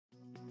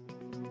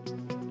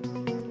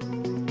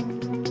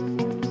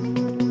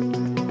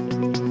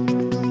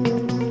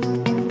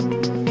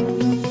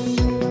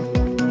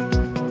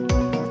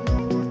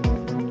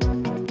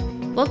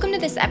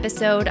this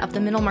episode of the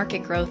Middle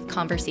Market Growth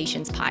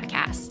Conversations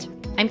podcast.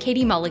 I'm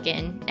Katie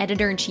Mulligan,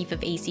 editor-in-chief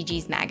of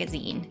ACG's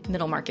magazine,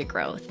 Middle Market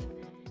Growth.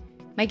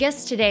 My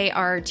guests today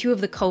are two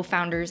of the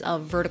co-founders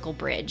of Vertical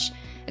Bridge,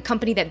 a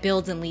company that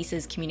builds and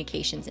leases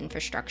communications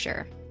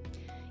infrastructure.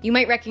 You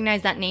might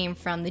recognize that name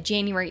from the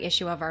January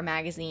issue of our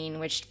magazine,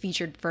 which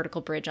featured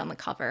Vertical Bridge on the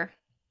cover.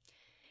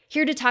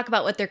 Here to talk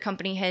about what their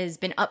company has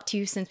been up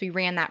to since we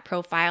ran that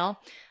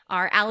profile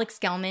are Alex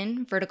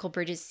Gellman, Vertical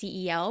Bridge's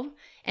CEO,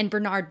 and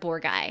Bernard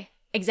Borgay,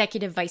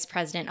 Executive Vice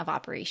President of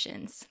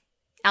Operations.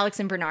 Alex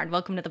and Bernard,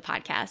 welcome to the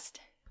podcast.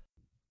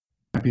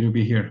 Happy to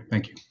be here.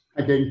 Thank you.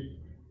 Hi, Katie.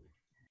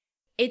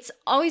 It's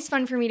always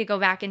fun for me to go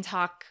back and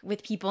talk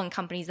with people and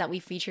companies that we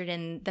featured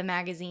in the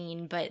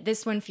magazine, but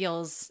this one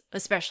feels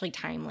especially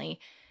timely.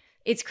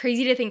 It's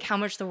crazy to think how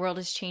much the world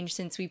has changed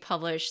since we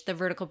published the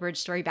Vertical Bridge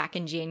story back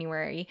in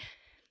January.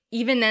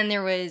 Even then,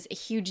 there was a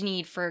huge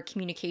need for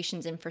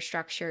communications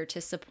infrastructure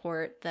to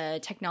support the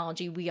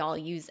technology we all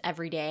use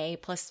every day,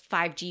 plus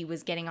 5G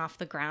was getting off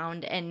the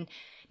ground. And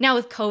now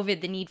with COVID,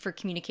 the need for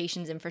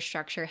communications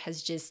infrastructure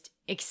has just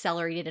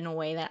accelerated in a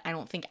way that I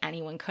don't think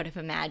anyone could have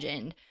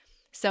imagined.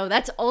 So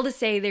that's all to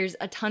say there's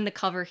a ton to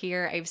cover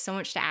here. I have so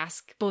much to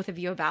ask both of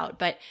you about,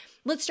 but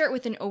let's start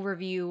with an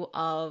overview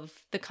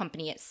of the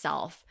company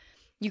itself.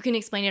 You can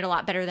explain it a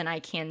lot better than I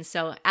can.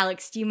 So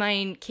Alex, do you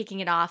mind kicking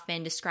it off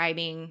and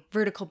describing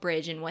Vertical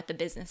Bridge and what the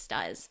business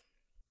does?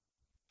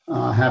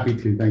 Happy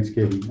to. Thanks,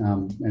 Katie.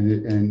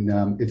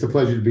 It's a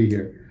pleasure to be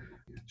here.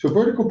 So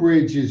Vertical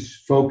Bridge is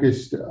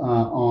focused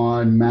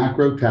on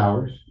macro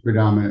towers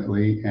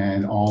predominantly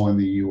and all in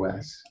the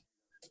U.S.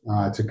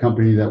 It's a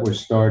company that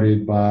was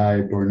started by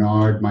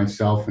Bernard,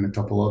 myself, and a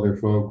couple other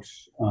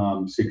folks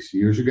 6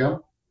 years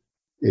ago.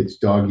 It's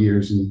dog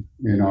years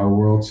in our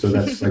world, so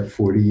that's like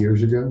 40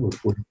 years ago or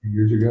 42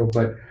 years ago.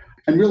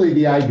 And really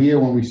the idea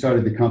when we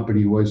started the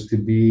company was to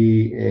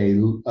be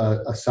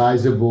a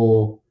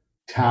sizable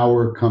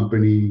tower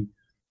company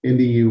in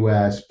the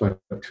U.S., but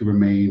to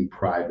remain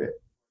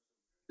private.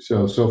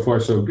 So far,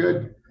 so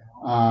good.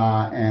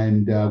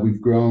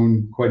 We've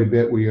grown quite a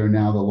bit. We are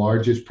now the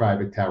largest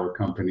private tower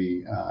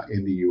company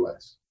in the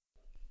U.S.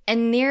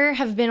 And there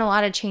have been a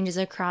lot of changes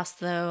across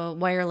the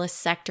wireless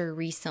sector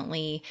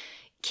recently.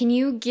 Can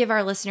you give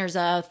our listeners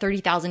a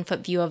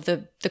 30,000-foot view of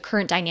the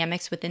current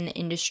dynamics within the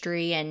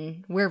industry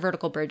and where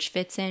Vertical Bridge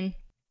fits in?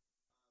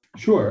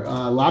 Sure.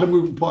 A lot of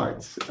moving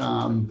parts.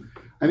 I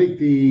think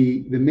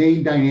the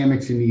main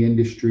dynamics in the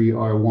industry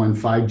are, one,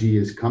 5G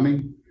is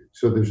coming.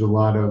 So there's a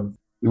lot of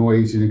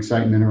noise and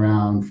excitement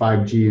around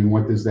 5G and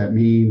what does that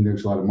mean.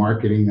 There's a lot of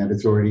marketing that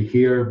it's already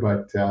here,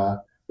 but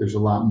there's a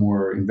lot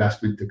more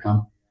investment to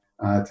come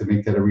to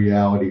make that a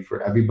reality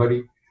for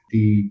everybody.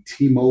 The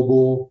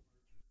T-Mobile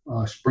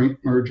Sprint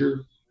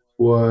merger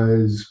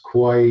was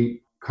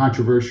quite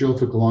controversial,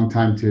 took a long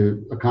time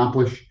to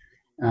accomplish.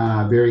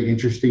 Very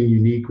interesting,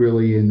 unique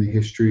really in the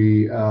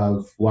history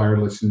of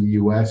wireless in the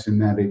US in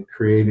that it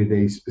created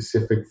a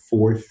specific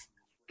fourth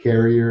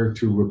carrier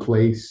to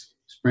replace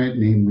Sprint,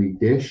 namely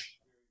Dish.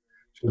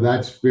 So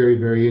that's very,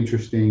 very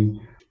interesting.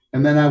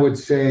 And then I would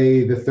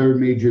say the third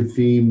major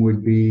theme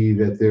would be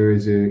that there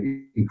is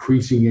an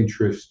increasing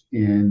interest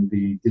in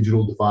the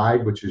digital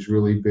divide, which has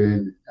really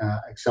been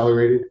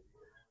accelerated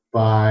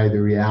by the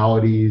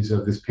realities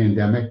of this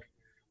pandemic,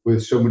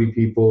 with so many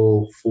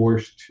people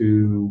forced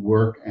to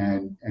work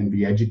and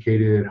be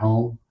educated at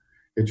home.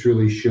 It's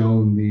really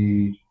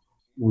shown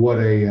what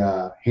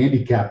a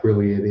handicap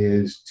really it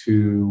is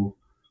to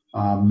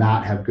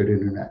not have good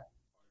internet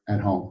at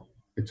home.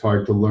 It's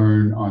hard to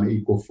learn on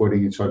equal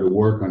footing. It's hard to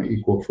work on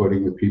equal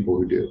footing with people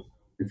who do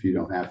if you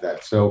don't have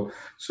that. So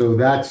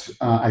that's,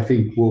 I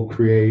think, will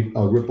create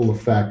a ripple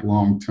effect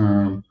long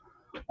term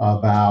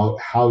about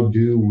how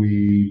do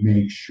we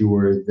make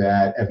sure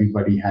that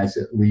everybody has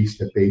at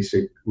least a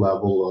basic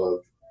level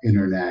of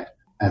internet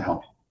at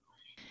home.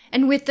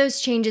 And with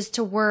those changes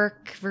to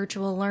work,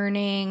 virtual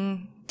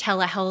learning,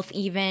 telehealth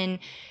even,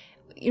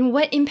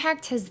 what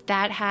impact has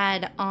that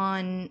had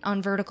on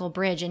Vertical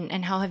Bridge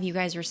and how have you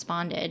guys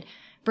responded?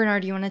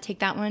 Bernard, do you want to take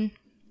that one?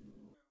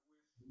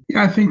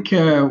 Yeah, I think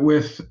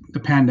with the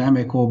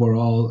pandemic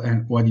overall,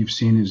 and what you've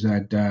seen is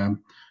that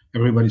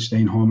everybody's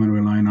staying home and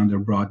relying on their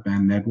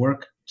broadband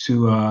network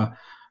to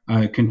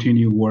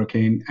continue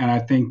working. And I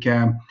think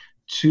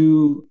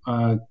two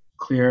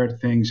clear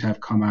things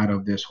have come out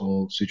of this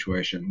whole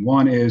situation.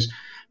 One is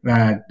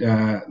that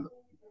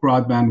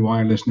broadband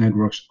wireless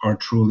networks are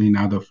truly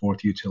now the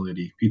fourth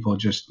utility. People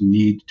just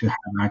need to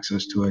have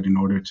access to it in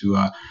order to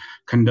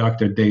conduct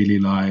their daily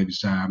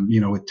lives.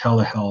 With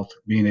telehealth,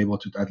 being able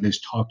to at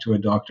least talk to a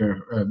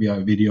doctor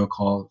via video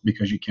call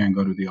because you can't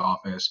go to the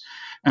office.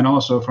 And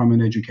also from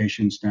an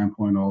education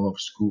standpoint, all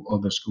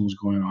the schools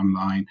going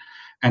online,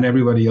 and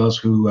everybody else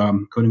who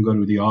couldn't go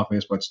to the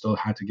office but still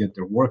had to get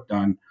their work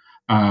done,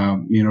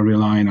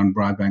 relying on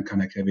broadband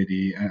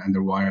connectivity and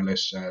the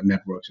wireless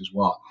networks as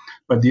well.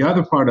 But the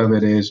other part of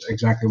it is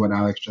exactly what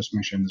Alex just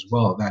mentioned as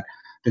well, that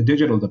the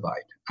digital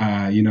divide.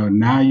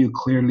 Now you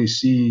clearly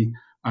see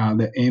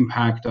the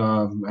impact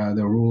of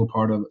the rural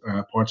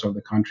parts of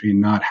the country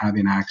not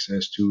having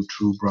access to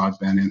true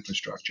broadband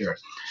infrastructure.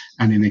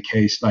 And in a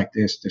case like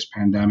this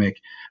pandemic,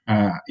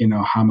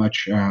 how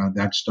much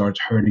that starts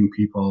hurting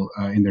people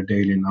in their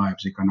daily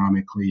lives,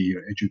 economically,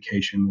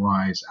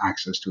 education-wise,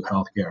 access to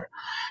healthcare.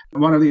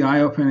 One of the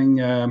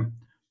eye-opening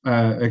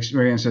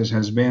experiences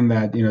has been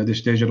that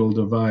this digital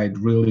divide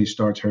really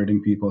starts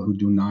hurting people who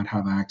do not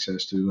have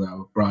access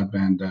to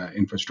broadband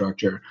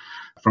infrastructure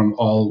from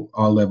all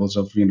levels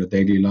of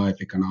daily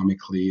life,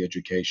 economically,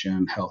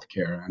 education,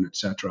 healthcare, and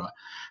etc.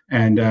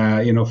 And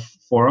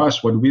for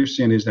us, what we've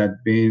seen is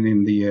that being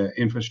in the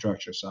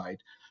infrastructure side,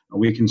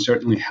 we can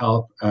certainly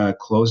help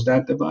close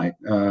that divide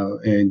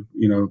in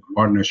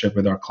partnership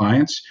with our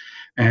clients.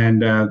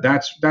 And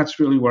that's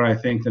really where I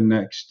think the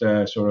next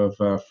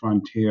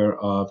frontier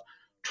of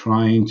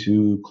trying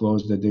to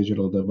close the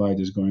digital divide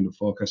is going to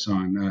focus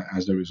on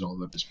as a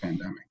result of this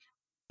pandemic.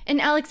 And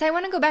Alex, I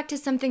want to go back to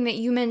something that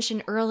you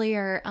mentioned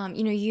earlier.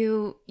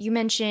 You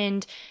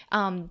mentioned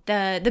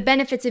the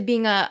benefits of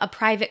being a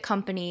private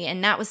company,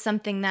 and that was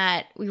something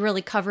that we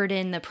really covered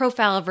in the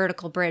profile of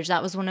Vertical Bridge.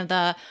 That was one of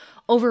the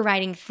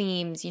overriding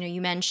themes.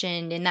 You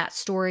mentioned in that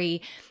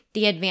story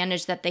the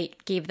advantage that they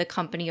gave the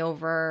company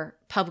over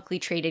publicly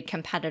traded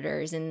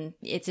competitors and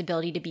its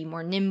ability to be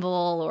more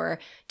nimble or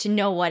to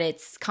know what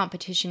its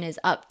competition is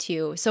up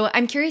to. So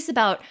I'm curious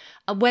about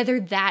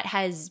whether that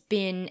has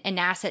been an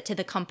asset to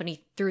the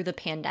company through the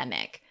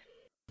pandemic.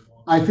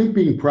 I think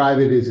being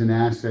private is an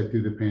asset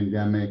through the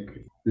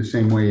pandemic, the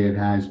same way it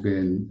has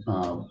been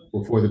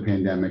before the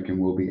pandemic and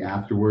will be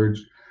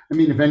afterwards. I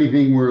mean, if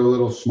anything, we're a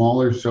little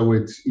smaller, so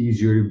it's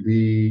easier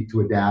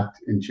to adapt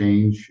and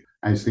change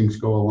as things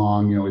go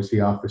along. Is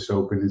the office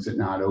open? Is it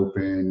not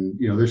open?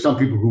 There's some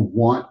people who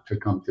want to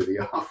come to the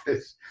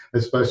office,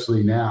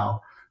 especially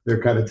now.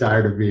 They're kind of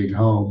tired of being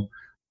home.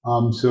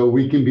 So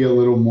we can be a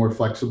little more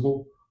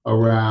flexible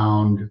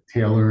around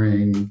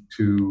tailoring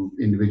to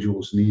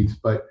individuals' needs.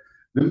 But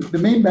the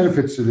main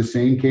benefits are the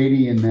same,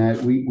 Katie, in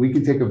that we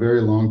can take a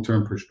very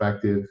long-term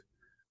perspective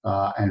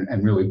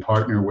and really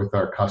partner with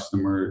our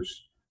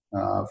customers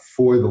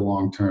for the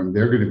long term.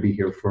 They're going to be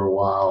here for a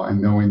while,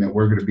 and knowing that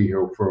we're going to be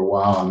here for a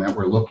while and that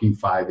we're looking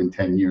 5 and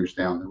 10 years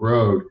down the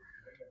road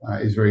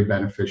is very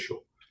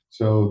beneficial.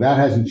 So that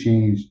hasn't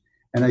changed.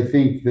 And I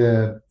think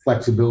the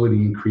flexibility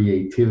and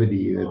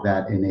creativity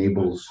that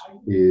enables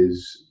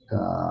is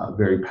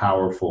very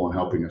powerful in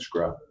helping us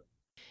grow.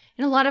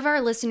 And a lot of our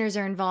listeners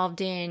are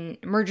involved in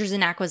mergers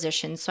and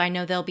acquisitions, so I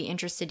know they'll be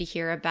interested to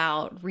hear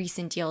about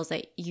recent deals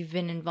that you've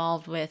been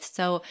involved with.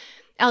 So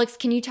Alex,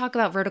 can you talk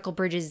about Vertical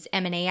Bridge's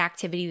M&A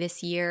activity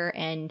this year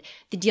and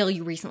the deal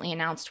you recently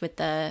announced with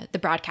the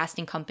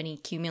broadcasting company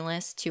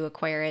Cumulus to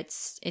acquire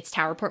its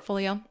tower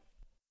portfolio?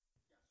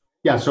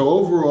 Yeah, so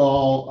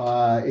overall,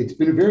 it's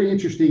been a very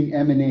interesting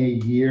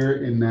M&A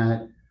year in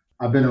that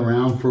I've been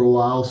around for a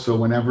while. So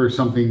whenever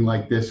something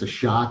like this, a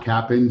shock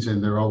happens,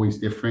 and they're always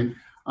different,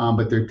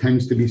 but there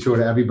tends to be sort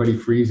of everybody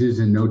freezes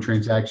and no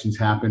transactions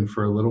happen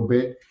for a little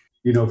bit.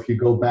 If you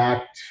go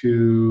back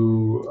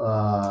to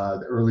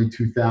the early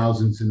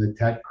 2000s and the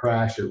tech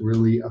crash, it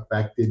really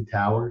affected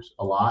towers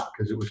a lot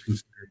because it was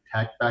considered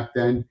tech back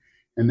then.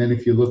 And then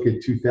if you look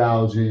at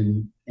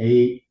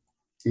 2008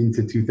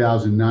 into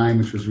 2009,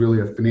 which was really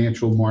a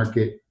financial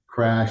market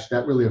crash,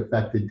 that really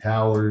affected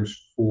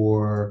towers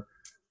for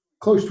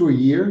close to a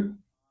year.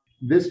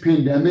 This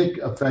pandemic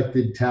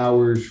affected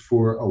towers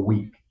for a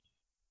week.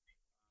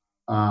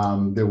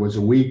 There was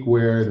a week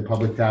where the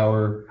public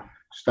tower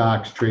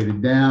stocks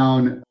traded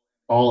down,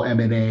 all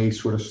M&A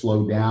sort of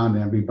slowed down,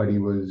 and everybody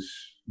was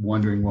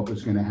wondering what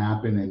was going to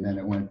happen, and then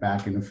it went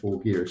back into full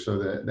gear.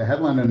 So the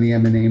headline on the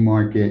M&A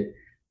market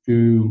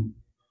through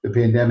the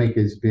pandemic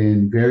has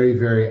been very,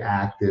 very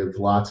active,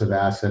 lots of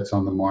assets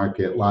on the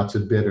market, lots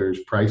of bidders.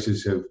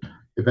 Prices have,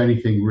 if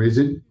anything,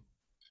 risen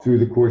through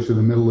the course of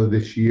the middle of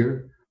this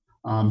year.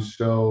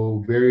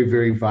 So very,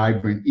 very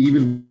vibrant,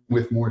 even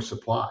with more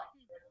supply.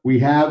 We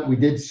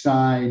did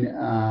sign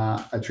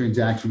a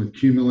transaction with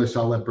Cumulus.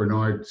 I'll let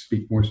Bernard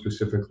speak more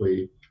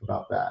specifically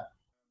about that.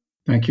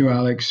 Thank you,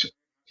 Alex.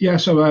 Yeah,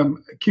 so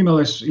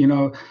Cumulus,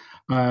 a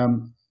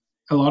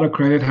lot of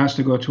credit has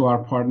to go to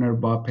our partner,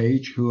 Bob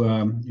Page, who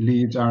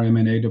leads our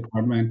M&A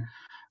department.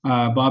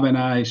 Bob and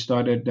I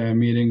started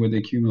meeting with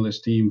the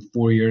Cumulus team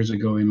 4 years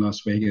ago in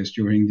Las Vegas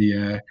during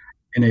the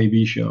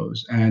NAB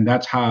shows. And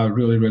that's how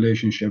really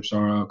relationships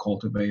are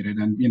cultivated.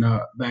 And,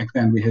 back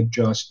then we had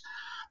just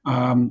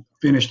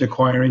finished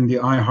acquiring the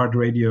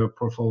iHeartRadio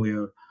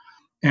portfolio.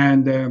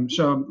 And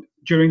so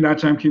during that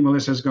time,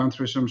 Cumulus has gone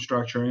through some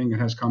structuring and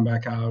has come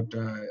back out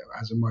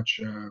as a much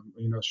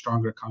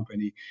stronger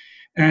company.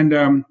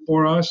 And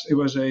for us, it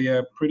was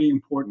a pretty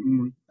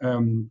important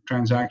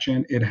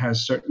transaction. It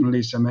has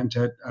certainly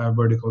cemented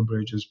Vertical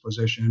Bridge's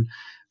position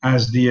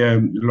as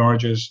the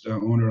largest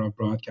owner of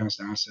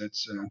broadcast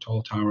assets,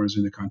 tall towers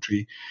in the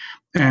country.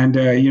 And,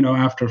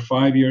 after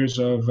 5 years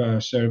of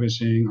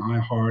servicing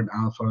iHeart,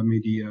 Alpha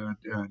Media,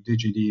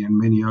 Digity, and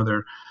many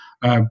other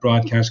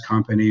broadcast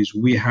companies,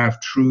 we have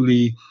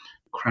truly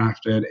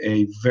crafted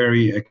a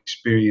very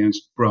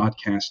experienced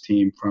broadcast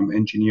team from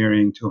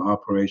engineering to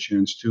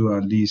operations to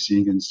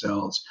leasing and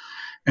sales.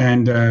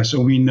 And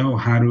so we know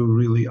how to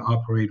really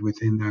operate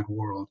within that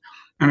world.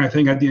 And I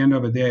think at the end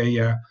of the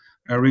day,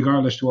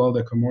 regardless to all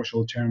the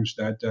commercial terms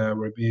that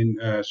were being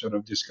sort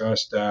of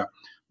discussed,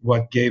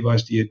 what gave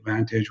us the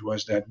advantage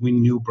was that we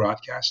knew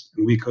broadcast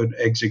and we could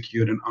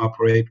execute and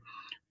operate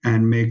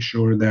and make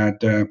sure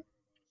that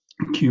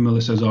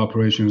Cumulus's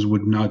operations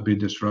would not be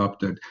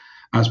disrupted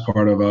as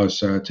part of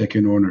us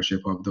taking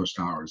ownership of those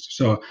towers.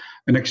 So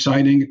an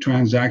exciting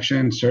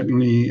transaction,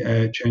 certainly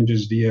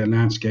changes the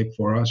landscape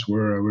for us.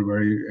 We're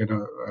very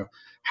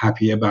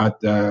happy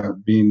about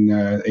being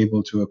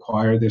able to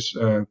acquire this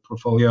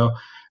portfolio.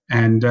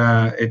 And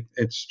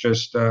it's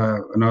just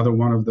another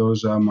one of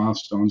those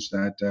milestones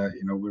that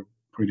we're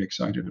pretty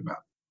excited about.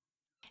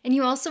 And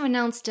you also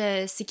announced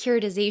a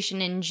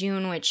securitization in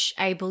June, which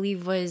I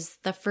believe was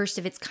the first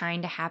of its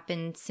kind to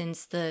happen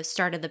since the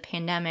start of the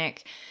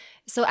pandemic.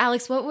 So,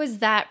 Alex, what was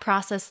that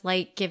process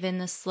like given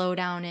the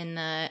slowdown in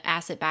the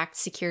asset-backed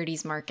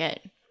securities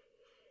market?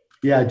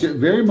 Yeah,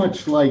 very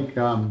much like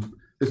that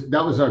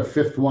was our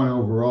fifth one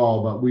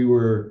overall, but we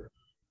were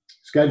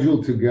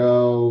scheduled to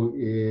go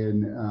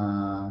in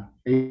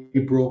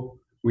April.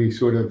 We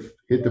sort of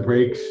hit the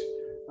brakes,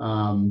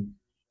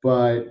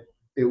 but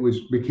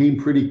it became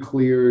pretty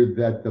clear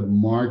that the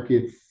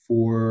market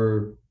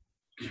for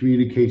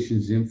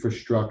communications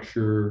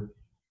infrastructure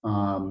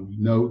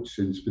notes,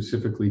 and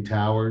specifically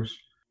towers,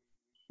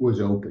 was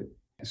open.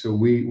 So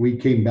we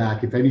came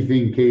back. If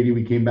anything, Katie,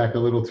 we came back a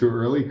little too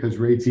early because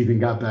rates even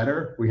got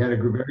better. We had a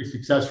very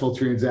successful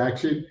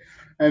transaction.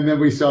 And then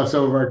we saw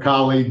some of our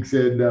colleagues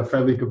and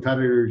friendly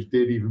competitors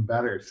did even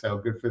better. So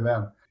good for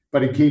them.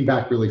 But it came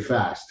back really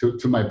fast.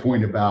 To my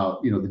point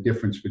about, the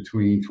difference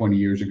between 20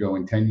 years ago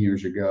and 10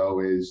 years ago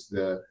is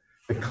the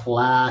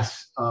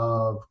class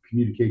of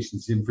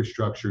communications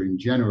infrastructure in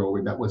general,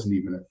 where that wasn't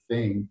even a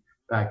thing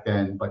back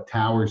then, but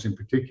towers in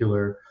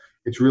particular,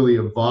 it's really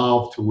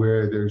evolved to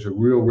where there's a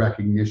real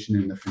recognition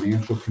in the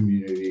financial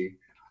community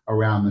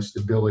around the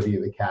stability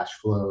of the cash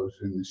flows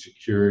and the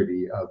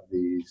security of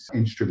these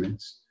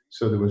instruments.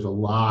 So there was a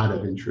lot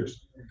of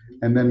interest.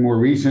 And then more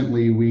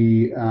recently,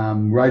 we,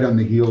 right on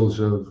the heels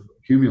of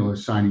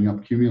Cumulus, signing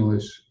up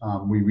Cumulus,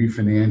 we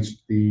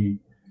refinanced the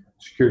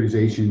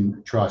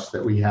securitization trust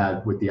that we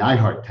had with the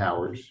iHeart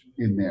towers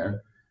in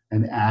there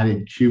and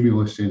added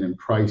Cumulus in and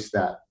priced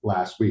that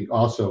last week.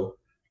 Also,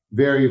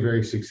 very,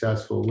 very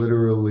successful,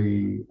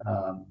 literally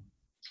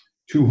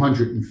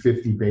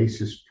 250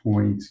 basis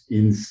points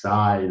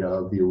inside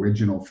of the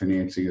original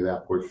financing of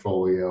that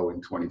portfolio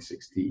in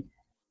 2016.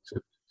 So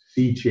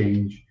sea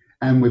change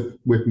and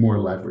with more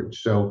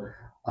leverage. So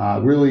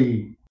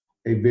really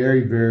a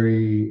very,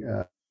 very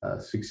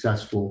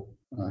successful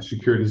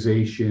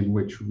securitization,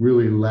 which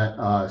really let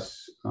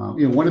us,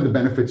 one of the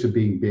benefits of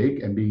being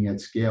big and being at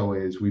scale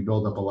is we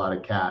build up a lot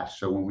of cash.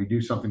 So when we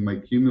do something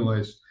like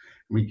Cumulus,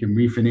 we can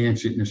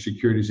refinance it in a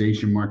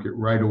securitization market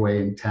right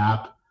away and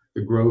tap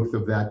the growth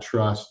of that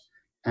trust.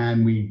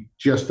 And we,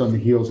 just on the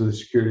heels of the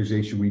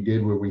securitization we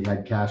did where we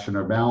had cash on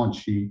our balance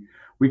sheet,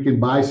 we can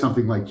buy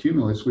something like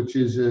Cumulus, which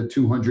is a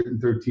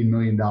 $213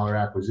 million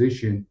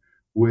acquisition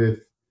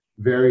with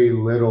very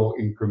little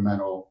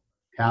incremental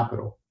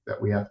capital that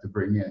we have to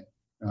bring in,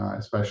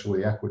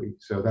 especially equity.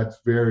 So that's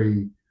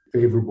very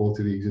favorable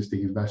to the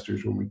existing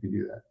investors when we can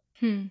do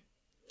that.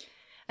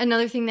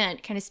 Another thing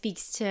that kind of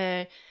speaks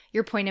to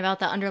your point about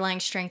the underlying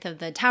strength of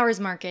the towers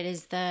market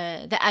is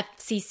the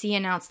FCC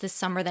announced this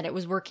summer that it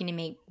was working to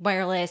make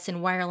wireless and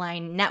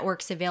wireline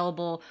networks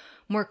available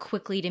more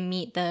quickly to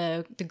meet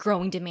the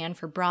growing demand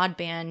for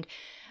broadband.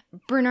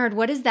 Bernard,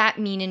 what does that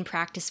mean in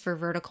practice for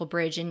Vertical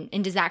Bridge,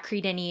 and does that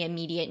create any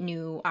immediate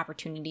new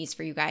opportunities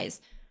for you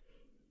guys?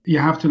 You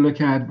have to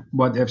look at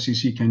what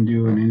FCC can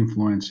do and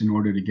influence in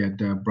order to get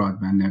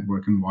broadband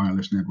network and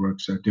wireless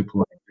networks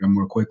deployed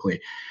more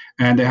quickly.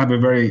 And they have a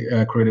very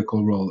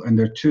critical role. And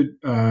there are two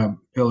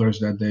pillars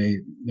that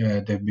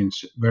they've been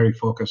very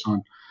focused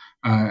on.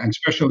 And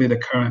especially the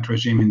current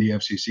regime in the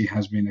FCC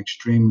has been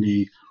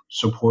extremely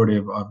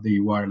supportive of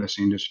the wireless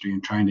industry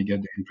and trying to get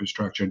the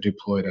infrastructure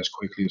deployed as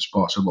quickly as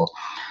possible.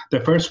 The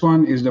first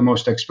one is the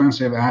most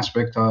expensive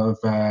aspect of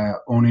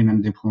owning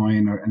and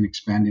deploying and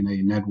expanding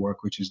a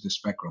network, which is the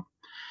spectrum.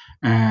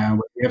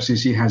 What the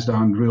FCC has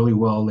done really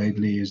well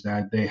lately is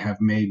that they have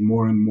made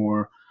more and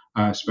more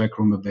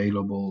spectrum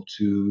available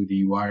to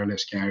the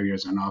wireless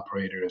carriers and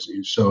operators,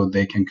 and so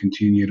they can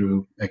continue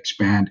to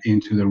expand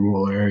into the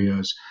rural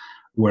areas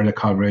where the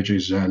coverage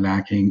is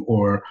lacking,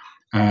 or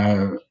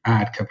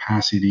add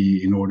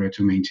capacity in order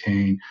to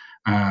maintain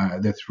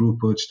the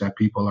throughputs that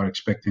people are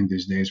expecting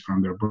these days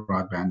from their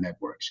broadband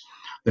networks.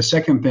 The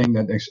second thing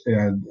that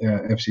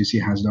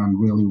FCC has done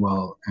really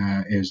well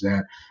is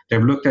that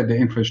they've looked at the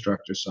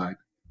infrastructure side,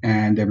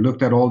 and they've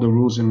looked at all the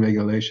rules and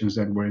regulations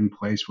that were in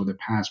place for the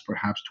past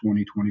perhaps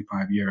 20,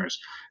 25 years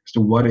as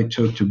to what it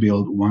took to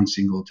build one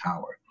single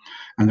tower.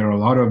 And there are a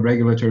lot of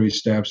regulatory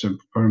steps and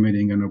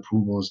permitting and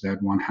approvals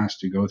that one has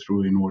to go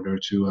through in order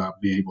to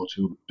be able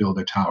to build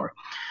a tower.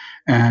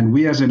 And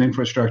we as an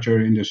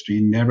infrastructure industry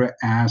never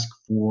ask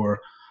for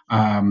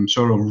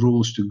sort of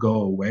rules to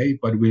go away,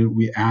 but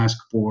we ask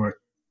for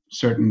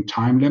certain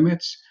time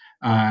limits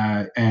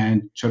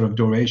and sort of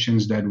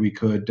durations that we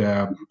could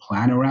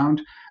plan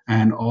around,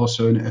 and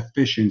also an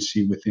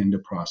efficiency within the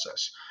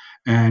process.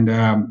 And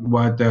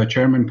what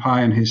Chairman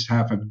Pai and his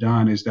staff have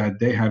done is that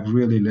they have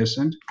really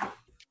listened,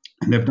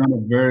 and they've done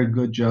a very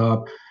good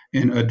job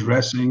in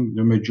addressing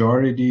the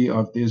majority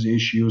of these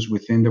issues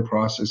within the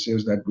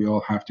processes that we all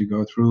have to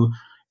go through,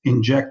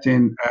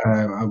 injecting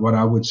what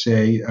I would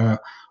say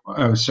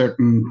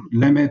certain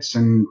limits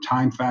and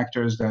time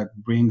factors that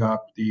bring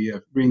out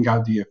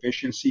the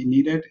efficiency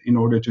needed in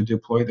order to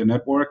deploy the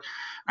network,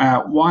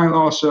 while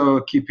also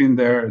keeping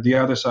the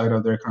other side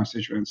of their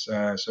constituents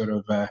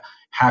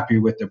happy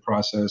with the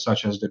process,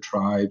 such as the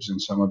tribes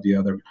and some of the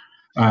other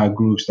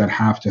groups that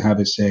have to have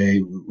a say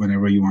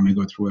whenever you want to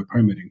go through a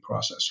permitting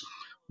process.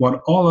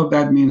 What all of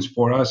that means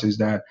for us is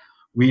that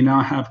we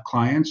now have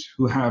clients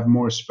who have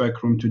more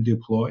spectrum to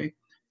deploy,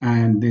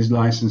 and these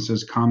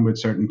licenses come with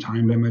certain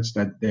time limits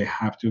that they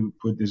have to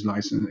put the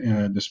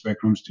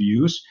spectrums to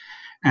use.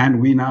 And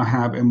we now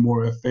have a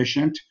more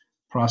efficient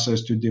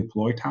process to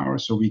deploy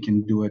towers, so we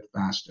can do it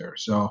faster.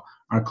 So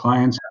our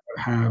clients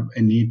have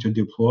a need to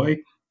deploy.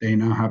 They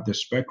now have the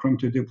spectrum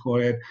to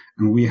deploy it,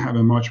 and we have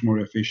a much more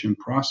efficient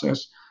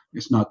process.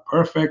 It's not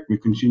perfect. We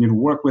continue to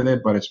work with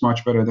it, but it's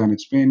much better than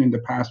it's been in the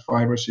past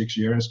 5 or 6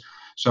 years.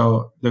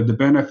 So the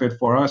benefit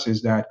for us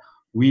is that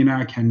we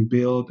now can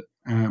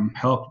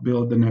help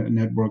build the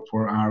network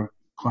for our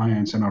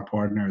clients and our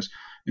partners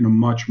in a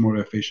much more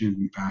efficient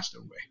and faster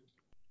way.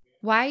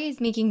 Why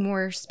is making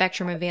more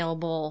spectrum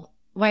available?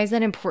 Why is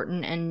that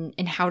important,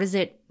 and how does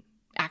it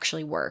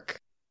actually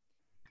work?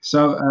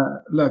 So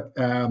look,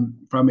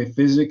 from a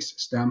physics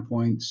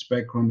standpoint,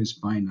 spectrum is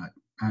finite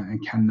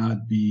and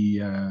cannot be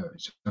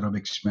sort of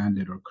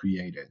expanded or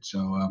created.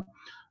 So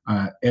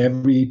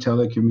every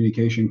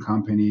telecommunication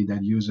company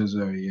that uses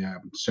a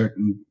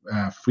certain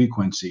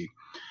frequency,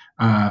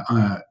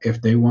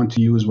 if they want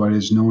to use what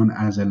is known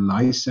as a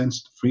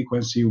licensed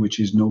frequency, which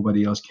is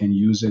nobody else can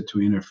use it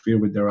to interfere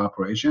with their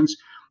operations,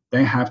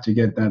 they have to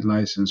get that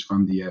license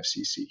from the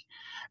FCC.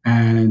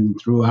 And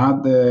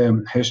throughout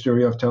the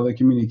history of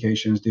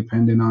telecommunications,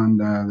 depending on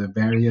the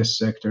various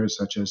sectors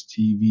such as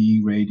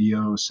TV,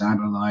 radio,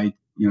 satellite,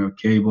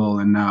 cable,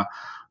 and now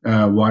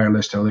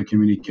wireless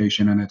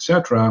telecommunication, and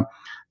etc.,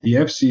 the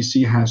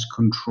FCC has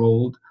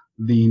controlled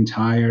the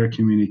entire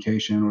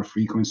communication or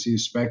frequency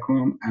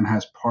spectrum and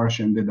has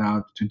portioned it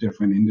out to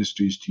different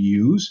industries to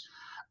use.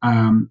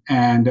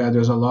 And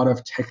there's a lot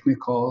of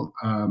technical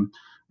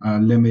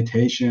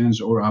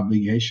limitations or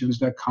obligations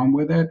that come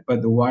with it.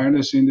 But the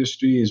wireless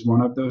industry is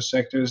one of those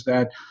sectors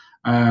that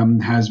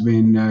has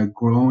been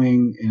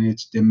growing in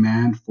its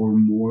demand for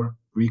more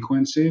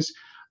frequencies,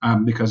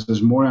 because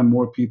as more and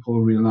more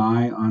people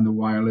rely on the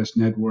wireless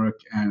network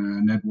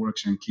and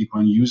networks and keep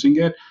on using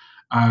it,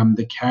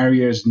 the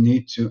carriers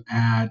need to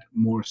add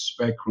more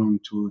spectrum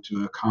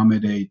to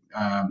accommodate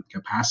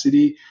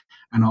capacity,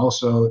 and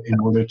also in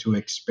order to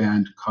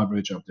expand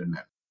coverage of their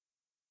network.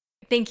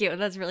 Thank you.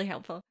 That's really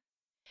helpful.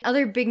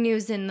 Other big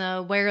news in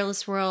the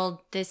wireless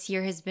world this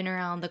year has been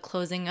around the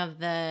closing of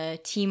the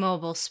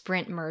T-Mobile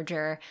Sprint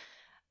merger.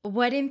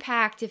 What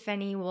impact, if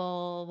any,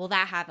 will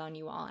that have on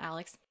you all,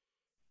 Alex?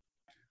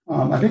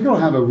 I think it'll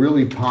have a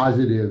really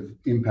positive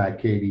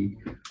impact, Katie.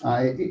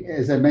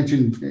 As I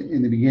mentioned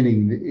in the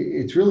beginning,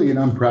 it's really an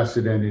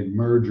unprecedented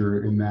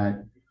merger in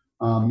that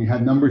you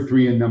have number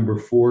 3 and number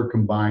 4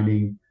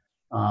 combining,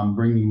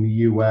 bringing the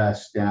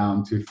U.S.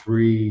 down to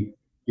 3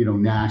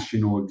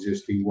 national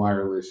existing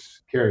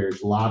wireless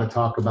carriers. A lot of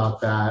talk about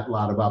that, a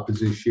lot of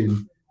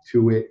opposition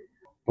to it.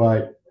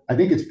 But I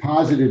think it's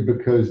positive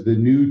because the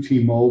new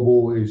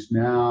T-Mobile is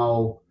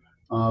now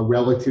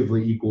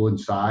relatively equal in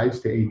size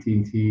to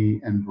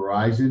AT&T and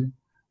Verizon.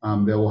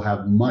 They will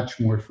have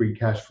much more free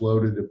cash flow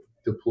to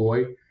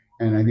deploy.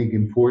 And I think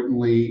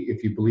importantly,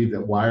 if you believe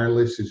that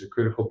wireless is a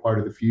critical part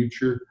of the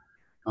future,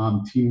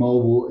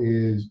 T-Mobile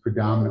is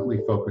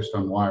predominantly focused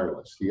on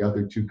wireless. The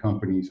other 2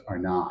 companies are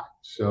not.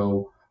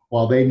 So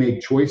while they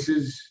make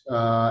choices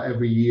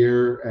every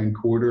year and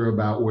quarter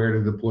about where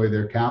to deploy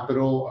their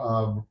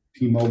capital,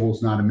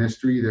 T-Mobile's not a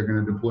mystery. They're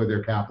going to deploy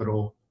their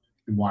capital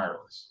in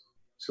wireless.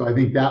 So I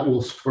think that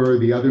will spur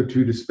the other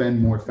 2 to spend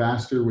more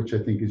faster, which I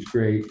think is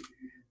great.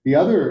 The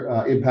other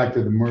impact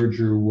of the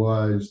merger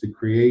was the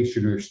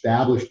creation or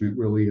establishment,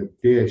 really, of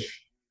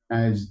Dish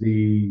as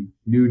the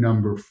new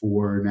number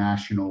 4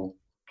 national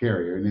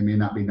carrier. And they may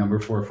not be number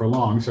 4 for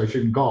long, so I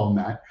shouldn't call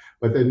them that,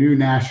 but the new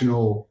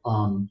national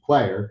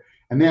player.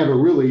 And they have a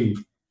really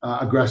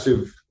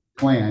aggressive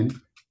plan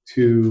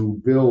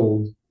to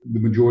build the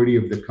majority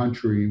of the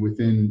country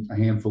within a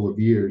handful of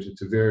years.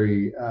 It's a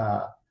very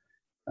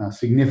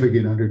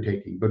significant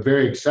undertaking, but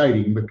very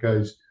exciting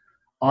because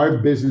our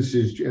business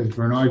is, as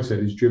Bernard said,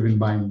 is driven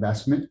by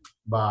investment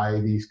by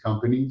these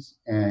companies,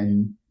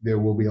 and there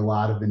will be a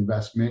lot of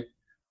investment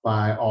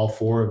by all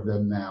four of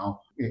them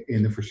now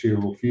in the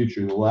foreseeable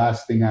future. The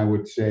last thing I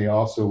would say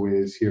also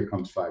is here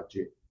comes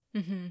 5G.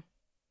 Mm-hmm.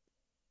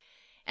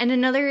 And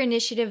another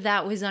initiative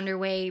that was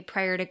underway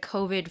prior to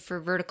COVID for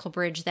Vertical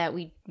Bridge that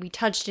we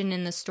touched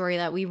in the story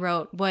that we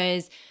wrote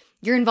was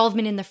your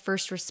involvement in the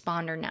first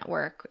responder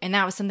network. And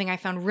that was something I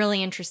found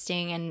really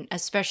interesting. And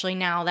especially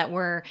now that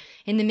we're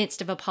in the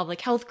midst of a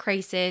public health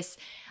crisis,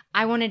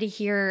 I wanted to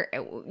hear,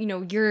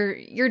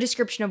 your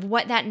description of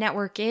what that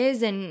network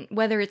is and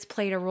whether it's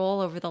played a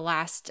role over the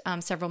last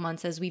several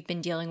months as we've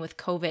been dealing with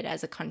COVID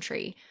as a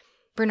country.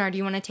 Bernard, do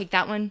you want to take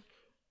that one?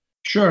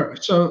 Sure.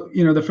 So,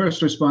 the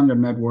first responder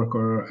network,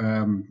 or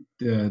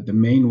the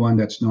main one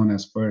that's known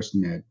as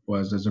FirstNet,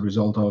 was as a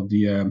result of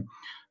the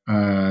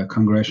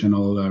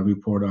congressional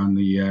report on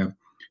the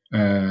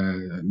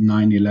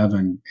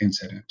 9/11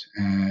 incident,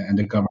 and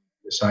the government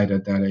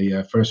decided that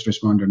a first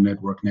responder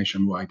network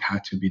nationwide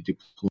had to be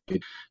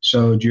deployed.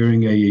 So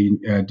during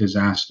a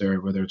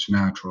disaster, whether it's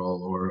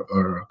natural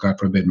or God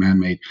forbid,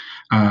 man-made,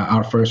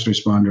 our first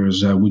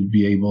responders would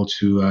be able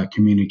to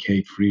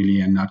communicate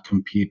freely and not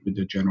compete with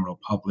the general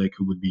public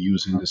who would be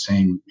using the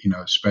same,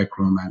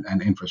 spectrum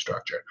and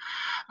infrastructure.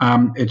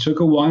 It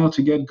took a while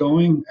to get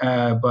going,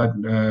 but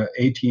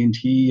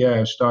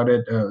AT&T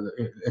started.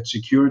 It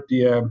secured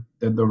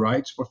the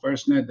rights for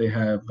FirstNet. They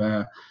have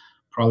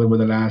probably over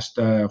the last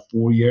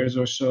 4 years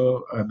or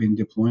so been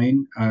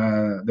deploying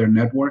their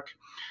network.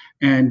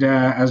 And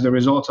as the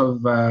result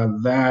of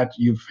that,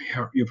 you've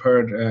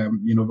heard,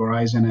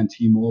 Verizon and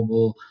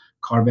T-Mobile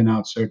carving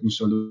out certain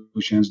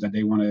solutions that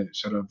they want to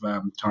sort of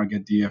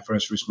target the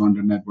first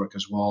responder network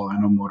as well. I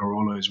know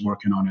Motorola is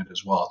working on it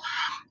as well.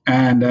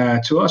 And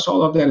to us,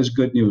 all of that is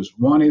good news.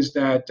 One is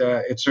that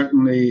it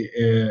certainly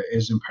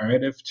is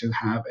imperative to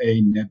have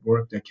a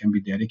network that can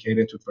be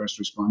dedicated to first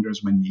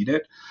responders when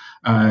needed,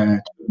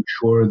 to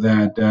ensure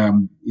that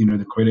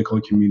the critical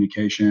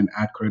communication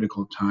at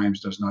critical times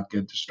does not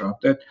get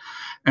disrupted.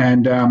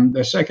 And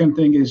the second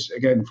thing is,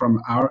 again,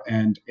 from our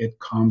end, it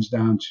comes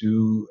down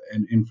to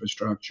an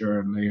infrastructure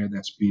layer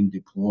that's being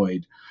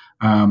deployed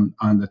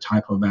on the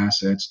type of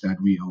assets that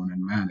we own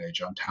and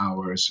manage, on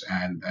towers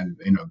and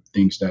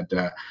things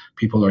that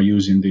people are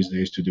using these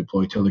days to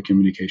deploy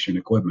telecommunication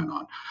equipment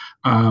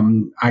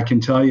on. I can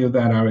tell you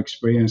that our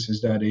experience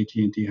is that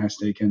AT&T has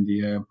taken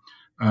the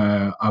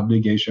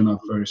obligation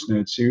of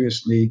FirstNet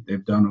seriously.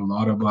 They've done a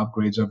lot of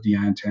upgrades of the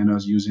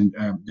antennas,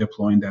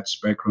 deploying that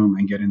spectrum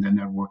and getting the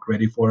network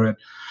ready for it.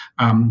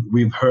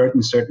 We've heard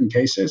in certain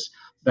cases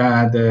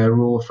that the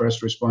rural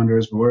first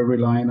responders were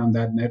relying on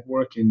that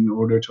network in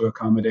order to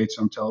accommodate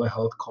some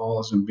telehealth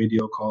calls and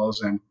video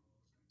calls and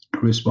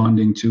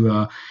responding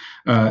to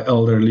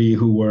elderly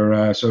who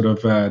were sort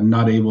of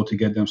not able to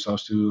get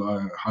themselves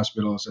to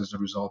hospitals as a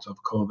result of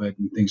COVID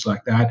and things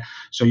like that.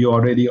 So you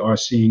already are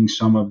seeing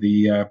some of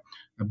the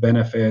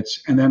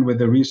benefits. And then with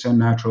the recent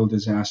natural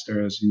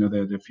disasters,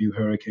 the few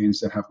hurricanes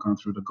that have come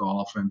through the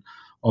Gulf and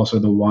also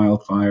the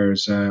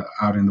wildfires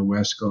out in the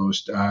West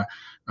Coast.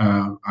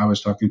 I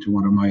was talking to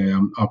one of my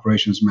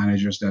operations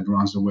managers that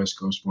runs the West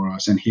Coast for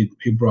us, and he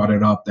brought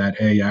it up that,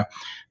 hey,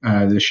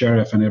 the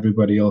sheriff and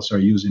everybody else are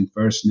using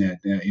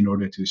FirstNet in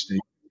order to stay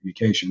in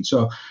communication.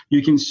 So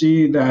you can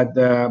see that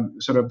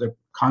sort of the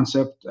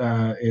concept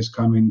is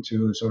coming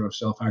to sort of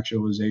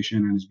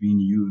self-actualization and is being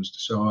used.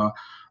 So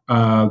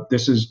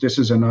this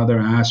is another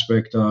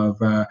aspect of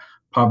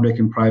public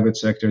and private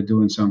sector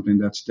doing something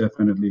that's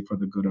definitely for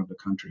the good of the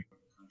country.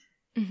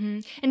 Mm-hmm.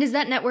 And does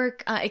that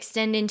network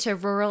extend into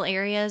rural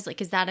areas? Like,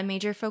 is that a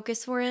major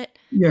focus for it?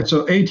 Yeah,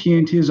 so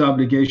AT&T's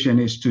obligation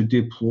is to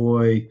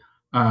deploy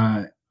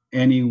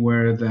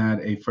anywhere that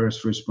a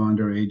first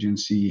responder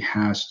agency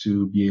has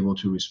to be able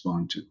to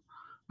respond to.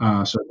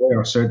 So they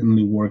are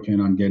certainly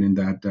working on getting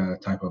that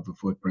type of a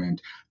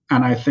footprint.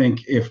 And I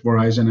think if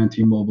Verizon and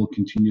T-Mobile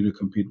continue to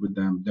compete with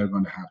them, they're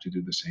going to have to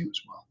do the same as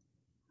well.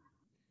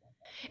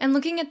 And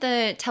looking at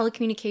the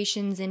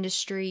telecommunications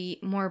industry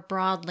more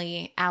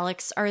broadly,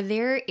 Alex, are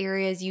there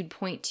areas you'd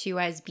point to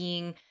as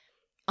being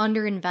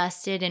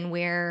underinvested, and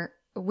where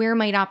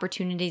might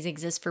opportunities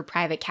exist for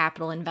private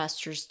capital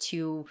investors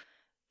to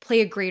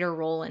play a greater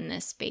role in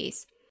this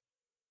space?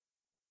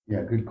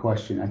 Yeah, good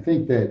question. I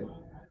think that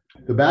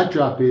the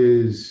backdrop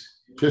is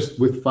just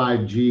with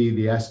 5G,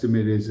 the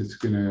estimate is it's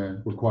going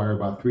to require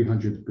about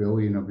 $300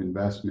 billion of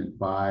investment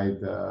by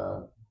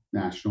the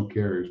national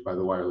carriers, by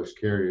the wireless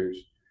carriers,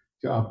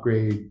 to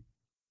upgrade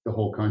the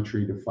whole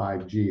country to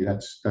 5G.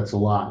 That's a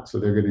lot. So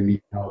they're going to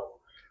need help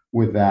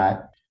with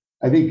that.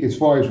 I think as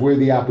far as where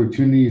the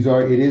opportunities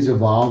are, it is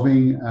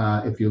evolving.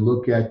 If you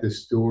look at the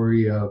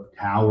story of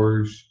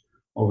towers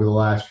over the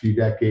last few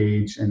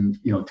decades, and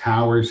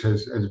towers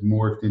has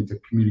morphed into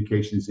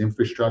communications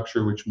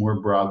infrastructure, which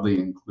more broadly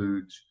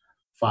includes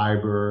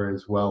fiber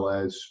as well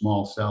as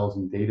small cells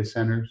and data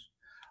centers.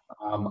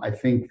 I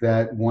think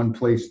that one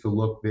place to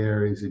look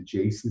there is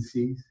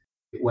adjacencies.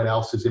 What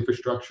else is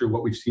infrastructure?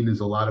 What we've seen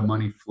is a lot of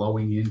money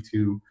flowing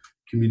into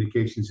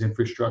communications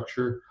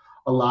infrastructure,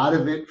 a lot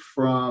of it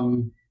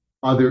from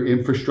other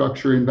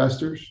infrastructure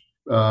investors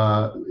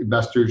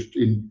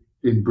in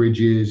in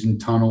bridges and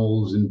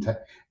tunnels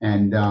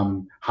and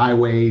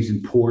highways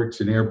and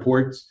ports and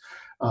airports.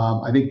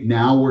 I think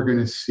now we're going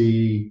to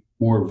see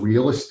more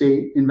real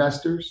estate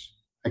investors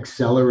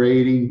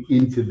accelerating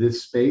into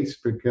this space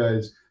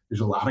because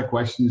there's a lot of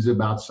questions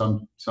about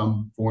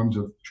some forms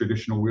of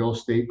traditional real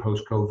estate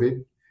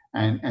post-COVID.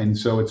 And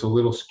so it's a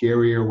little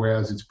scarier,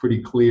 whereas it's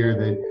pretty clear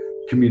that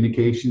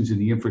communications and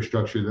the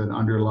infrastructure that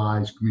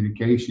underlies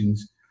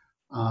communications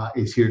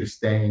is here to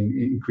stay and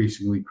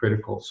increasingly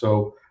critical.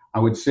 So I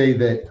would say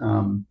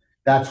that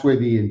that's where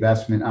the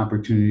investment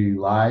opportunity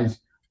lies.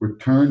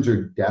 Returns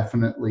are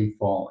definitely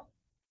falling.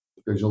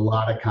 There's a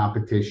lot of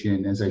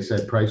competition. As I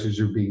said, prices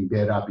are being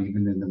bid up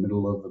even in the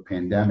middle of a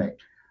pandemic.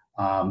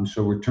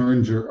 So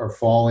returns are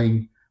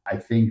falling. I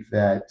think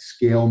that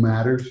scale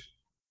matters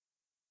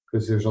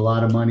because there's a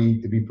lot of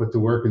money to be put to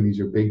work, and these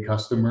are big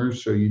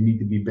customers. So you need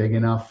to be big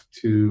enough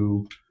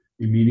to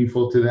be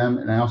meaningful to them.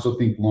 And I also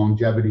think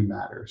longevity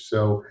matters.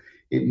 So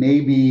it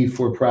may be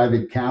for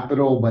private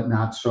capital, but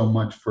not so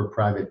much for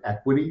private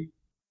equity.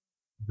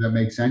 Does that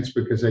make sense?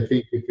 Because I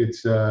think if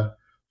it's a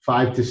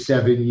 5 to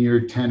 7 year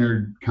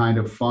tenured kind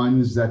of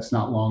funds, that's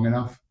not long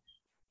enough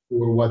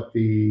for what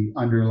the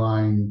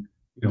underlying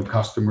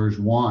customers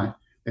want.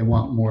 They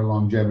want more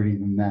longevity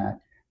than that.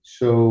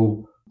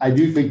 So I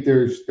do think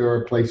there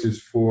are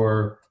places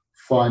for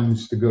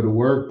funds to go to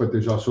work, but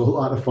there's also a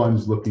lot of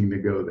funds looking to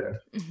go there.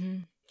 Mm-hmm.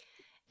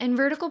 And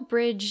Vertical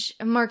Bridge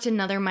marked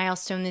another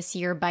milestone this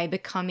year by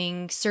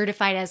becoming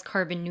certified as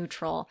carbon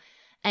neutral.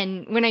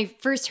 And when I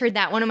first heard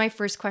that, one of my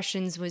first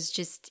questions was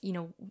just,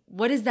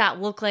 what does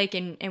that look like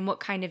and what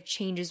kind of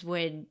changes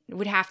would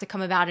have to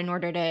come about in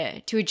order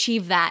to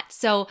achieve that?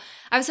 So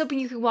I was hoping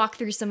you could walk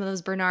through some of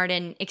those, Bernard,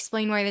 and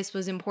explain why this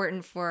was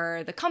important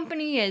for the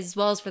company as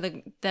well as for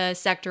the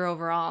sector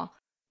overall.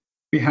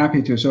 Be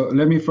happy to. So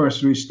let me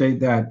first restate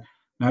that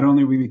not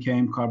only we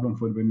became carbon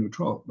footprint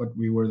neutral, but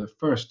we were the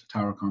first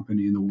tower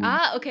company in the world.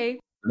 Ah, okay.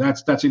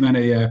 That's even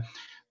a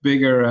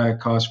bigger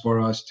cause for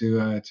us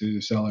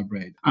to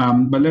celebrate.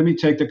 But let me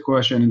take the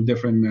question in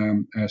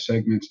different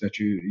segments that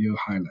you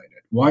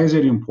highlighted. Why is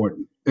it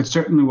important? It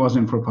certainly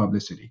wasn't for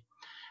publicity.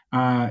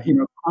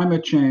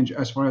 Climate change,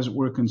 as far as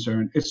we're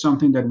concerned, it's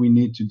something that we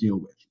need to deal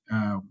with.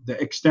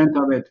 The extent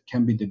of it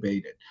can be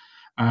debated.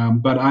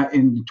 But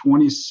in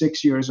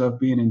 26 years of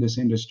being in this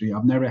industry,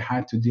 I've never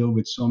had to deal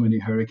with so many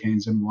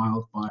hurricanes and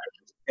wildfires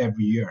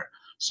every year.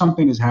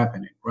 Something is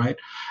happening, right?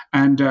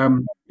 And,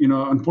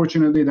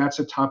 unfortunately, that's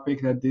a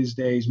topic that these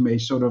days may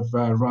sort of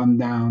run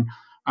down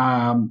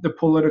the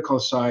political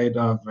side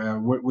of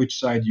which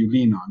side you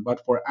lean on.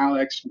 But for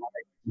Alex,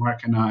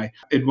 Mark, and I,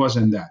 it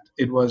wasn't that.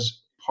 It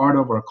was part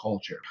of our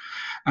culture.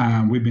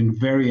 We've been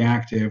very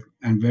active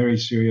and very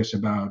serious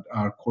about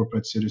our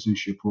corporate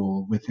citizenship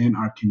role within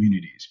our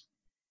communities.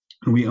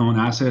 We own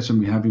assets and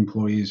we have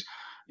employees,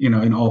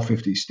 in all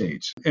 50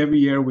 states. Every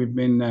year we've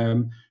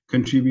been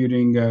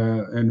contributing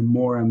and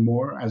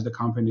more as the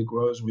company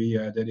grows. We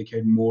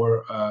dedicate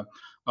more of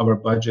our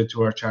budget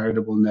to our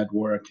charitable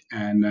network,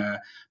 and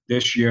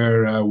this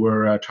year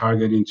we're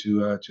targeting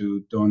to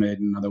donate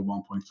another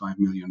 $1.5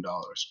 million.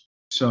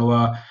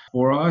 So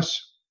for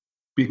us,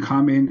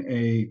 becoming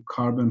a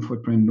carbon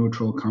footprint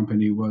neutral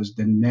company was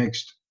the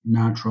next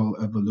natural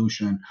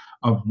evolution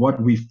of what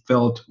we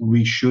felt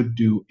we should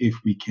do if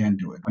we can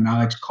do it. When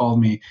Alex called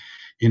me,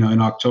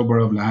 in October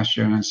of last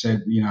year, and I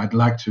said, I'd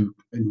like to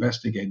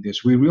investigate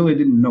this. We really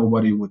didn't know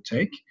what it would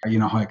take,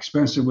 how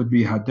expensive it would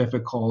be, how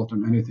difficult,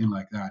 and anything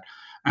like that.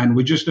 And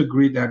we just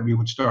agreed that we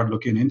would start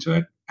looking into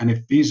it, and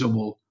if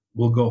feasible,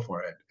 we'll go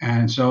for it.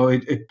 And so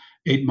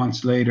 8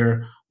 months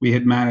later, we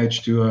had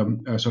managed to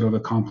sort of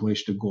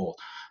accomplish the goal.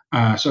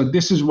 So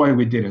this is why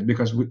we did it,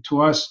 because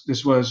to us,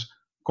 this was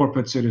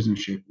corporate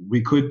citizenship.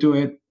 We could do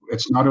it.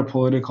 It's not a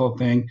political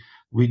thing.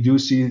 We do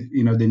see,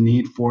 the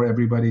need for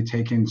everybody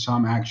taking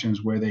some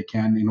actions where they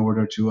can in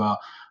order to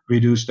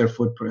reduce their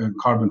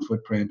carbon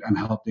footprint and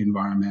help the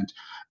environment.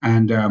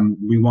 And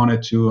we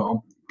wanted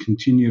to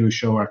continue to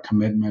show our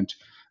commitment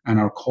and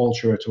our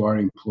culture to our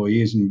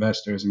employees,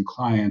 investors, and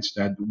clients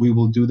that we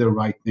will do the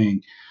right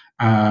thing.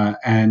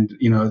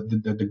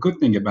 The good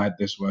thing about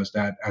this was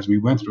that as we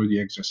went through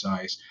the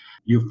exercise,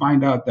 you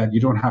find out that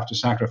you don't have to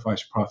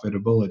sacrifice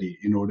profitability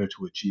in order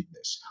to achieve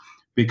this.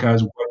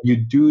 Because what you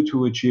do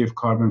to achieve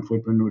carbon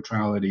footprint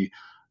neutrality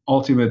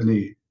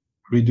ultimately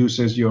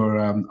reduces your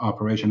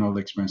operational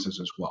expenses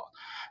as well.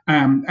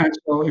 And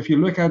so if you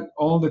look at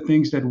all the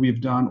things that we've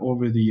done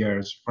over the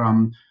years,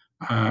 from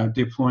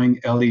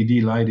deploying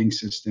LED lighting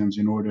systems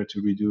in order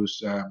to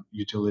reduce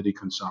utility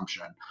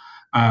consumption,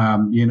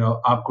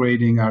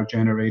 upgrading our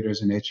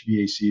generators and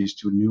HVACs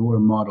to newer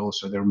models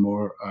so they're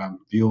more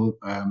fuel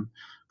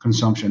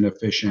consumption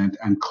efficient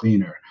and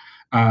cleaner.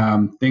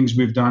 Things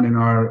we've done in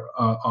our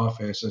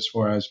office as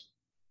far as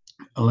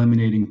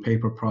eliminating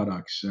paper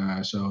products,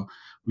 so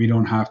we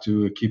don't have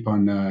to keep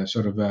on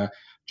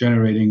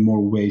generating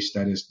more waste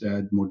that is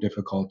more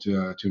difficult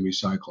to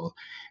recycle.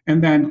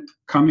 And then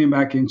coming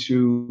back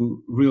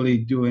into really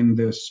doing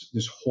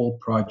this whole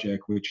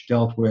project, which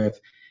dealt with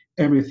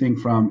everything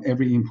from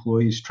every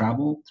employee's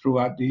travel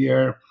throughout the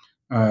year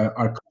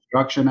our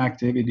construction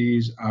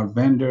activities, our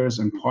vendors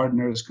and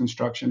partners'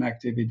 construction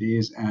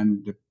activities,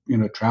 and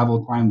the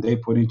travel time they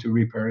put into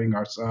repairing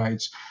our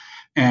sites,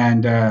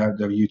 and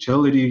the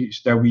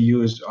utilities that we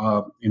use,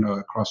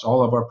 across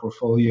all of our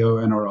portfolio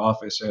and our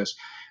offices,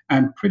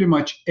 and pretty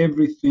much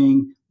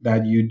everything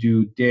that you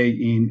do day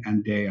in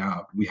and day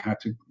out. We had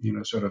to,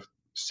 sort of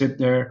sit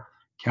there,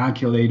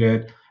 calculate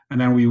it, and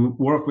then we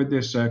work with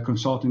this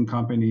consulting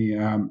company,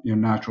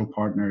 Natural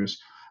Partners,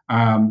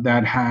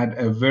 that had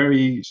a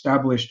very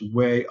established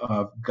way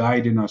of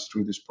guiding us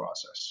through this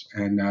process.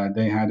 And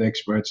they had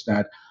experts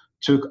that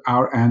took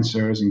our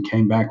answers and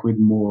came back with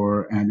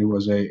more, and it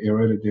was a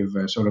iterative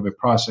sort of a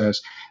process.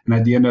 And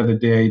at the end of the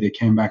day, they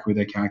came back with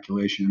a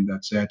calculation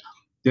that said,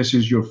 this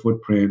is your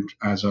footprint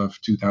as of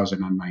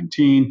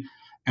 2019,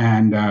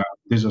 and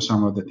these are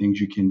some of the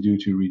things you can do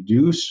to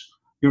reduce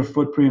your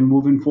footprint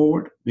moving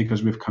forward,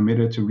 because we've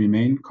committed to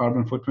remain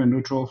carbon footprint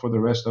neutral for the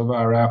rest of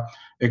our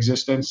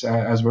existence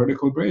as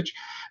Vertical Bridge.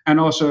 And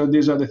also,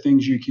 these are the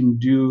things you can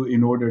do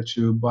in order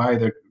to buy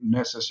the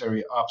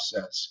necessary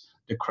offsets,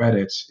 the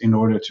credits, in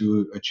order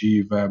to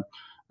achieve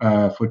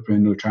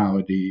footprint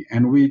neutrality.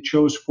 And we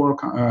chose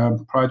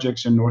 4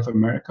 projects in North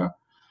America.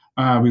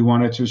 We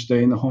wanted to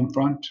stay in the home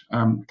front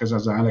because,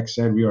 as Alex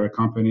said, we are a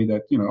company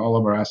that, all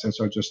of our assets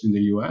are just in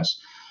the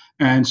U.S.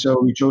 And so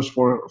we chose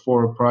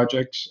four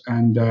projects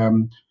and,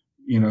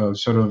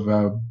 sort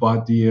of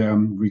bought the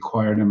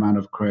required amount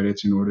of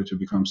credits in order to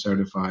become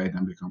certified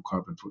and become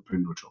carbon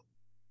footprint neutral.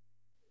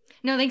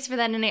 No, thanks for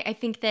that. And I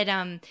think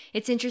that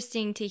it's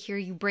interesting to hear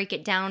you break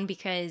it down,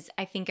 because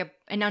I think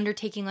an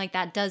undertaking like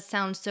that does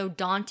sound so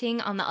daunting.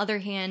 On the other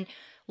hand,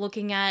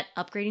 looking at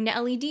upgrading to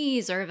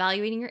LEDs or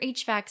evaluating your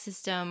HVAC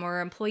system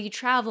or employee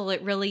travel,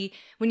 it really,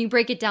 when you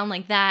break it down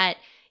like that,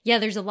 yeah,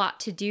 there's a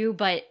lot to do,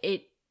 but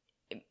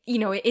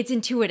it's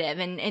intuitive,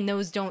 and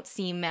those don't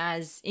seem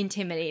as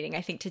intimidating,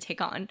 I think, to take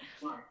on.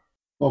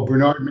 Well,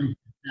 Bernard makes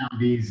it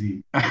sound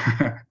easy.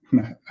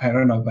 I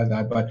don't know about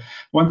that, but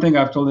one thing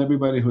I've told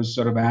everybody who's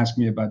sort of asked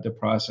me about the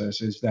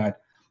process is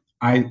that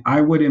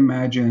I would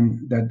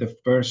imagine that the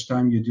first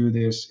time you do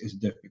this is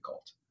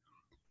difficult.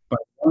 But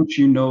once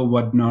you know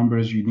what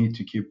numbers you need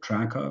to keep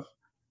track of,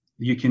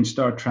 you can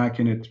start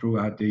tracking it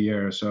throughout the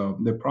year. So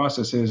the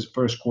process is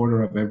first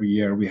quarter of every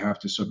year, we have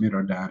to submit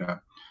our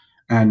data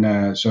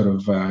and sort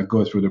of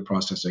go through the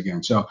process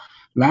again. So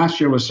last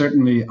year was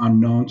certainly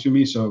unknown to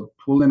me. So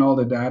pulling all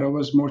the data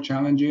was more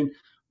challenging.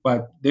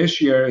 But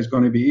this year is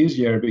going to be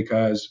easier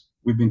because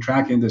we've been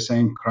tracking the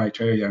same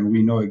criteria and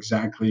we know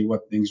exactly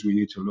what things we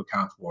need to look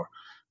out for.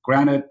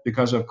 Granted,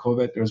 because of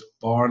COVID, there's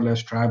far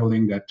less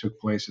traveling that took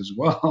place as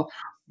well.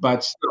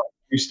 But still,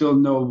 we still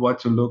know what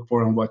to look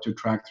for and what to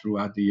track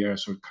throughout the year.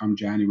 So come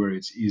January,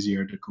 it's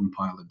easier to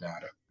compile the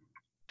data.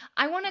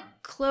 I want to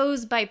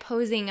close by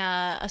posing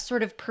a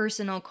sort of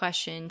personal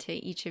question to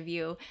each of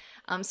you.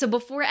 So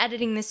before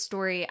editing this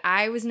story,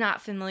 I was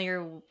not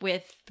familiar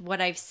with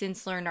what I've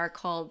since learned are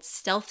called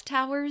stealth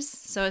towers.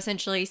 So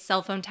essentially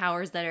cell phone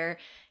towers that are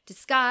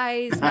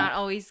disguised, not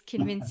always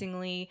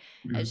convincingly,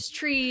 as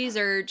trees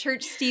or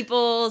church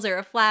steeples or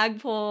a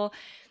flagpole.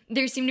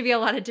 There seem to be a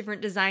lot of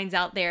different designs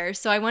out there.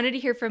 So I wanted to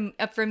hear from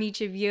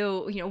each of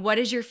you, what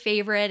is your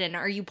favorite, and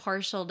are you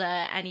partial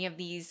to any of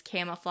these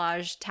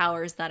camouflage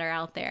towers that are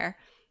out there?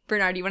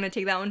 Bernard, you want to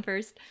take that one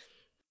first?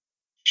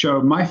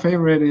 Sure. My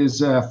favorite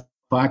is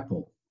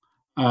flagpole.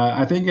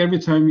 I think every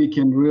time you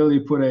can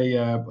really put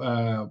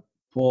a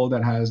pole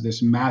that has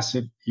this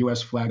massive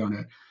U.S. flag on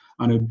it,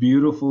 on a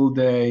beautiful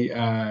day,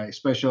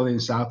 especially in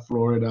South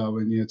Florida,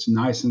 when it's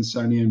nice and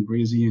sunny and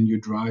breezy and you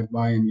drive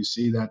by and you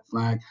see that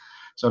flag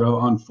sort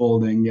of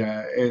unfolding,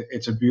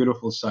 it's a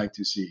beautiful sight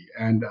to see.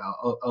 And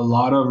a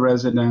lot of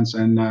residents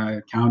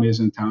and counties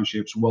and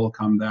townships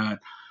welcome that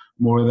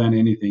more than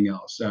anything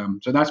else.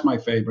 So that's my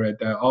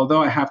favorite.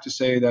 Although I have to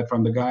say that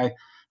from the guy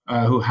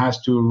who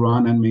has to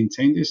run and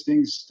maintain these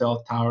things,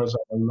 stealth towers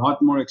are a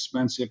lot more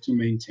expensive to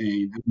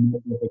maintain and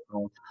more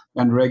difficult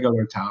than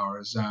regular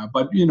towers.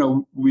 But,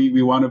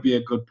 we want to be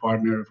a good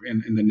partner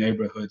in the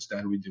neighborhoods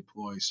that we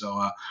deploy.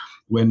 So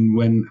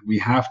when we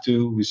have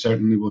to, we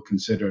certainly will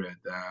consider it.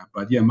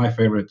 But yeah, my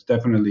favorite,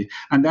 definitely.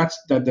 And that's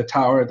the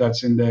tower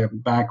that's in the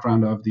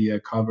background of the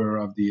cover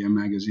of the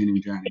magazine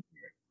in January.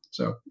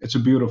 So it's a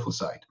beautiful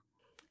sight.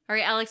 All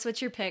right, Alex,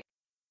 what's your pick?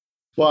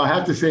 Well, I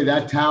have to say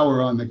that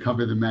tower on the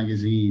cover of the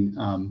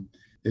magazine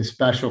is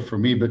special for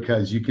me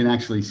because you can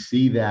actually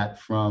see that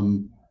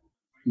from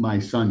my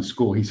son's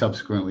school. He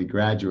subsequently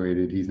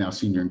graduated. He's now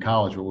senior in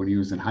college, but when he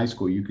was in high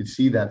school, you could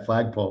see that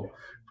flagpole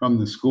from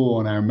the school.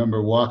 And I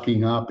remember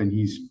walking up and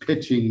he's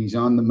pitching, he's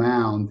on the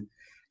mound,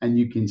 and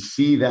you can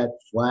see that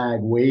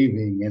flag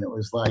waving. And it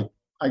was like,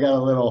 I got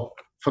a little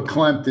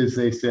verklempt, as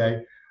they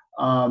say.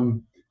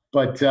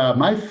 But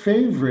my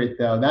favorite,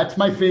 though, that's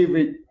my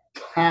favorite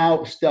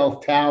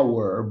stealth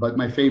tower, but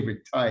my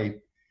favorite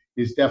type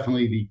is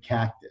definitely the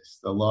cactus,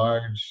 the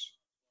large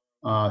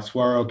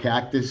saguaro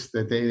cactus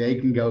that they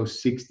can go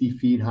 60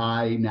 feet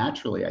high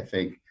naturally, I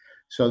think.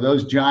 So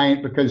those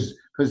giant, because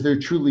they're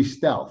truly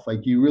stealth,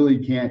 like you really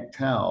can't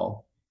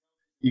tell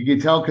You can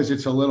tell because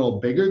it's a little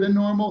bigger than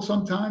normal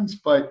sometimes,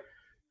 but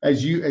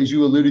as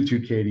you alluded to,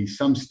 Katie,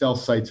 some stealth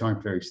sites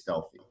aren't very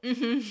stealthy.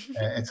 Mm-hmm.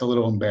 It's a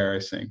little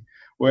embarrassing.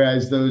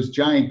 Whereas those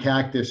giant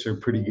cactus are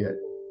pretty good.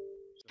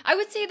 I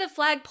would say the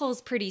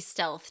flagpole's pretty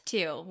stealth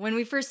too. When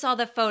we first saw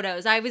the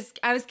photos, I was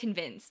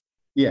convinced.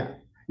 Yeah.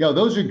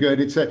 Those are good.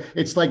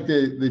 It's like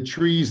the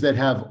trees that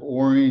have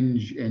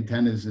orange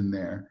antennas in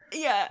there.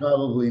 Yeah.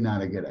 Probably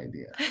not a good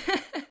idea.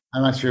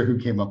 I'm not sure who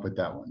came up with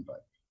that one,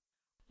 but.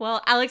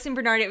 Well, Alex and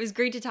Bernard, it was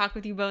great to talk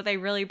with you both. I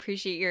really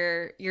appreciate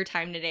your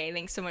time today.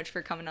 Thanks so much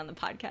for coming on the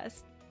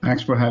podcast.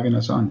 Thanks for having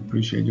us on.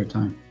 Appreciate your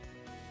time.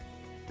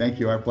 Thank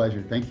you. Our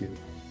pleasure. Thank you.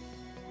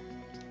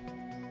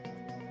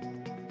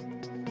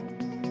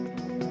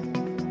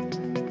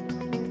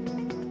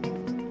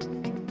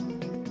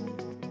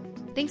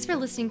 Thanks for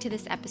listening to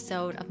this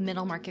episode of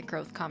Middle Market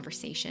Growth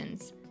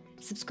Conversations.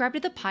 Subscribe to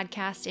the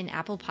podcast in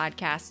Apple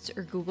Podcasts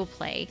or Google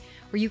Play,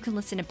 where you can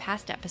listen to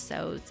past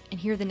episodes and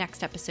hear the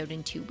next episode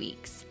in 2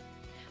 weeks.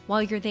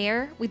 While you're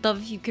there, we'd love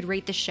if you could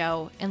rate the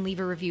show and leave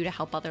a review to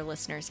help other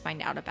listeners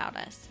find out about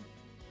us.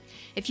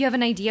 If you have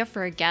an idea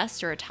for a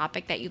guest or a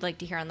topic that you'd like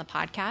to hear on the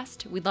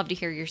podcast, we'd love to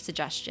hear your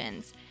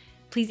suggestions.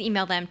 Please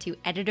email them to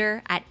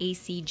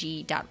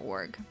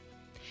editor@acg.org.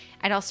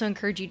 I'd also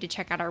encourage you to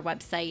check out our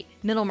website,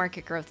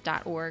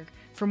 middlemarketgrowth.org,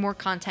 for more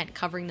content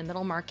covering the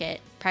middle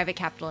market, private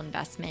capital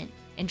investment,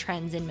 and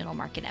trends in middle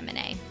market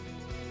M&A.